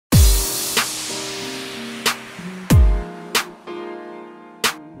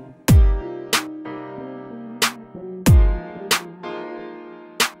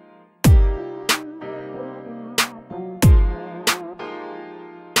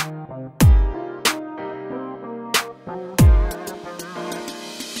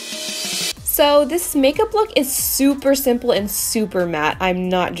So this makeup look is super simple and super matte, I'm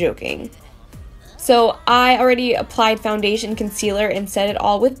not joking. So I already applied foundation, concealer, and set it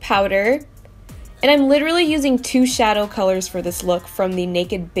all with powder. And I'm literally using 2 shadow colors for this look from the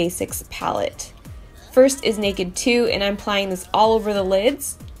Naked Basics palette. First is Naked 2, and I'm applying this all over the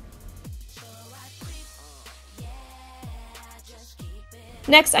lids.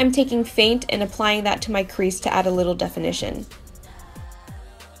 Next, I'm taking Faint and applying that to my crease to add a little definition.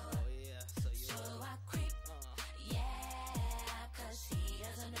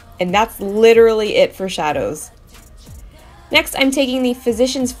 And that's literally it for shadows. Next, I'm taking the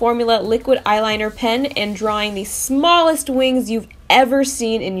Physicians Formula liquid eyeliner pen and drawing the smallest wings you've ever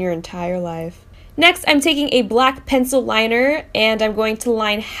seen in your entire life. Next, I'm taking a black pencil liner and I'm going to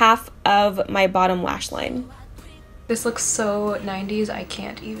line half of my bottom lash line. This looks so 90s, I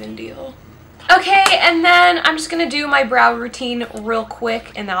can't even deal. Okay, and then I'm just gonna do my brow routine real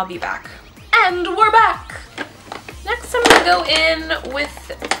quick and then I'll be back. And we're back! Next, I'm gonna go in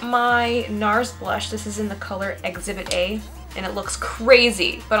with my NARS blush. This is in the color Exhibit A, and it looks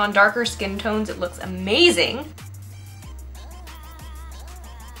crazy, but on darker skin tones, it looks amazing.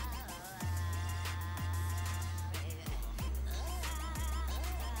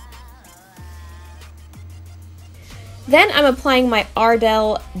 Then I'm applying my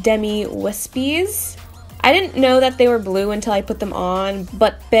Ardell Demi Wispies. I didn't know that they were blue until I put them on,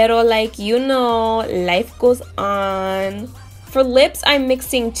 but pero like you know, life goes on. For lips, I'm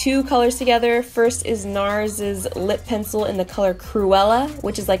mixing 2 colors together. First is NARS's lip pencil in the color Cruella,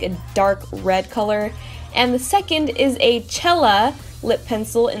 which is like a dark red color. And the second is a Cella lip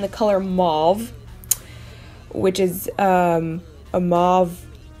pencil in the color Mauve, which is a mauve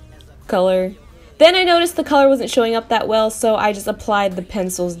color. Then I noticed the color wasn't showing up that well, so I just applied the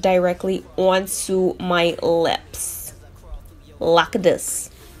pencils directly onto my lips. Like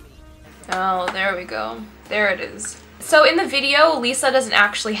this. Oh, there we go. There it is. So in the video, Lisa doesn't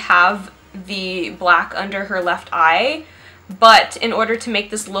actually have the black under her left eye, but in order to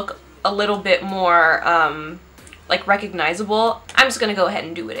make this look a little bit more like recognizable, I'm just gonna go ahead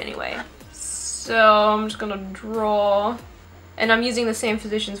and do it anyway. So I'm just gonna draw, and I'm using the same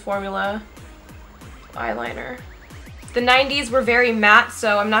Physicians Formula eyeliner. The 90s were very matte,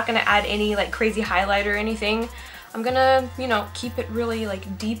 so I'm not gonna add any like crazy highlight or anything. I'm gonna, you know, keep it really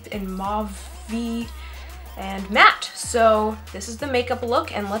like deep and mauve-y and matte. So this is the makeup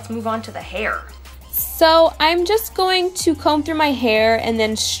look, and let's move on to the hair. So I'm just going to comb through my hair and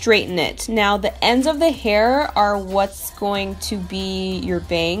then straighten it. Now the ends of the hair are what's going to be your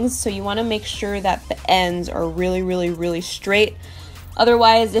bangs, so you want to make sure that the ends are really straight.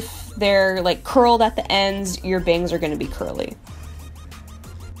 Otherwise, if they're like curled at the ends, your bangs are going to be curly.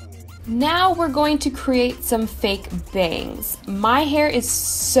 Now we're going to create some fake bangs. My hair is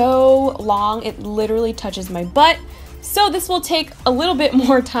so long, it literally touches my butt, so this will take a little bit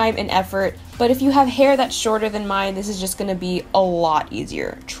more time and effort, but if you have hair that's shorter than mine, this is just going to be a lot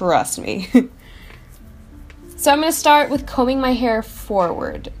easier, trust me. So I'm going to start with combing my hair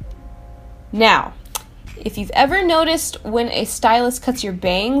forward. Now, if you've ever noticed when a stylist cuts your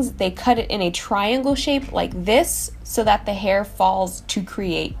bangs, they cut it in a triangle shape like this so that the hair falls to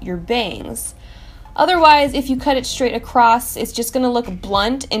create your bangs. Otherwise, if you cut it straight across, it's just going to look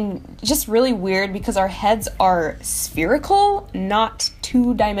blunt and just really weird because our heads are spherical, not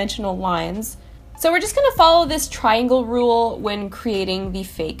 2-dimensional lines. So we're just going to follow this triangle rule when creating the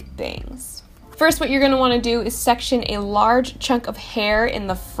fake bangs. First, what you're going to want to do is section a large chunk of hair in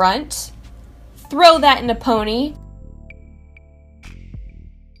the front. Throw that in a pony.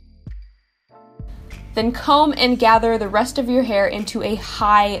 Then comb and gather the rest of your hair into a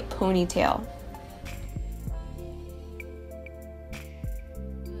high ponytail.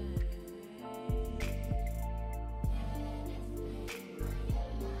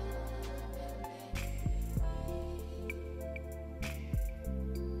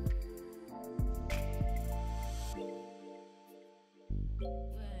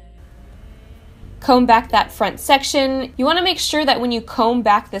 Comb back that front section. You want to make sure that when you comb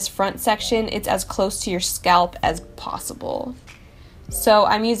back this front section, it's as close to your scalp as possible. So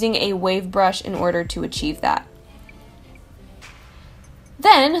I'm using a wave brush in order to achieve that.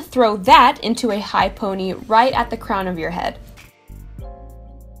 Then throw that into a high pony right at the crown of your head.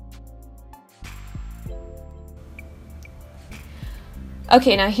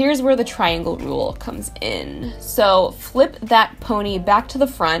 Okay, now here's where the triangle rule comes in. So flip that pony back to the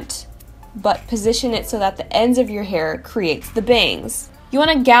front, but position it so that the ends of your hair creates the bangs. You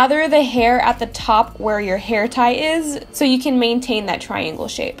want to gather the hair at the top where your hair tie is so you can maintain that triangle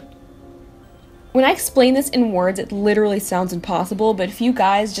shape. When I explain this in words, it literally sounds impossible, but if you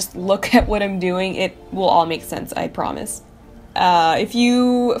guys just look at what I'm doing, it will all make sense, I promise. If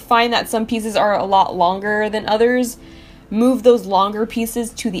you find that some pieces are a lot longer than others, move those longer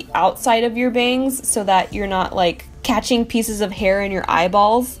pieces to the outside of your bangs so that you're not like catching pieces of hair in your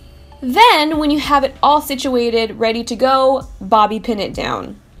eyeballs. Then, when you have it all situated, ready to go, bobby pin it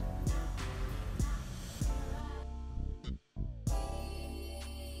down.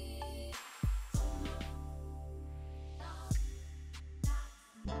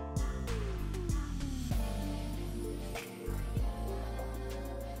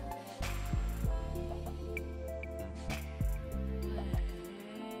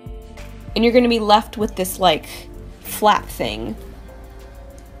 And you're going to be left with this like flap thing.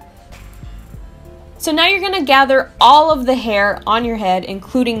 So now you're going to gather all of the hair on your head,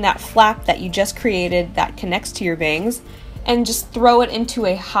 including that flap that you just created that connects to your bangs, and just throw it into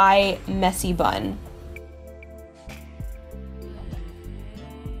a high, messy bun.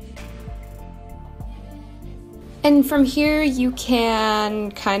 And from here you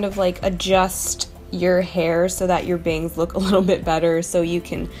can kind of like adjust your hair so that your bangs look a little bit better. So you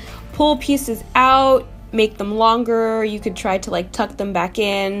can pull pieces out, make them longer. You could try to like tuck them back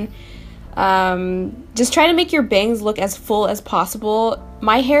in. Just try to make your bangs look as full as possible.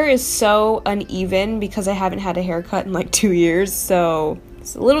 My hair is so uneven because I haven't had a haircut in like 2 years, so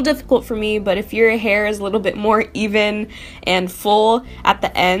it's a little difficult for me, but if your hair is a little bit more even and full at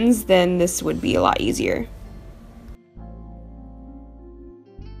the ends, then this would be a lot easier.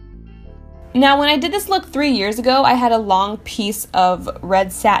 Now, when I did this look 3 years ago, I had a long piece of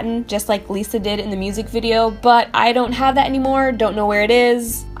red satin, just like Lisa did in the music video, but I don't have that anymore, don't know where it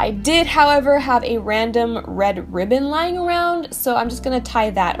is. I did, however, have a random red ribbon lying around, so I'm just gonna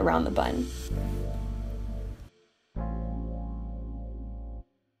tie that around the bun.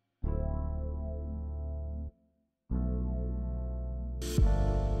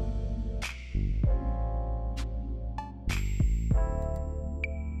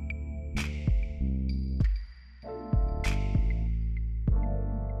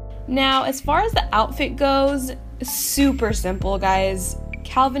 Now, as far as the outfit goes, super simple, guys.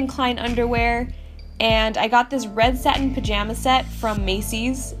 Calvin Klein underwear, and I got this red satin pajama set from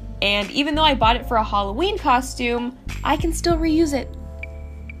Macy's, and even though I bought it for a Halloween costume, I can still reuse it.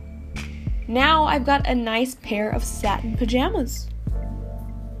 Now I've got a nice pair of satin pajamas.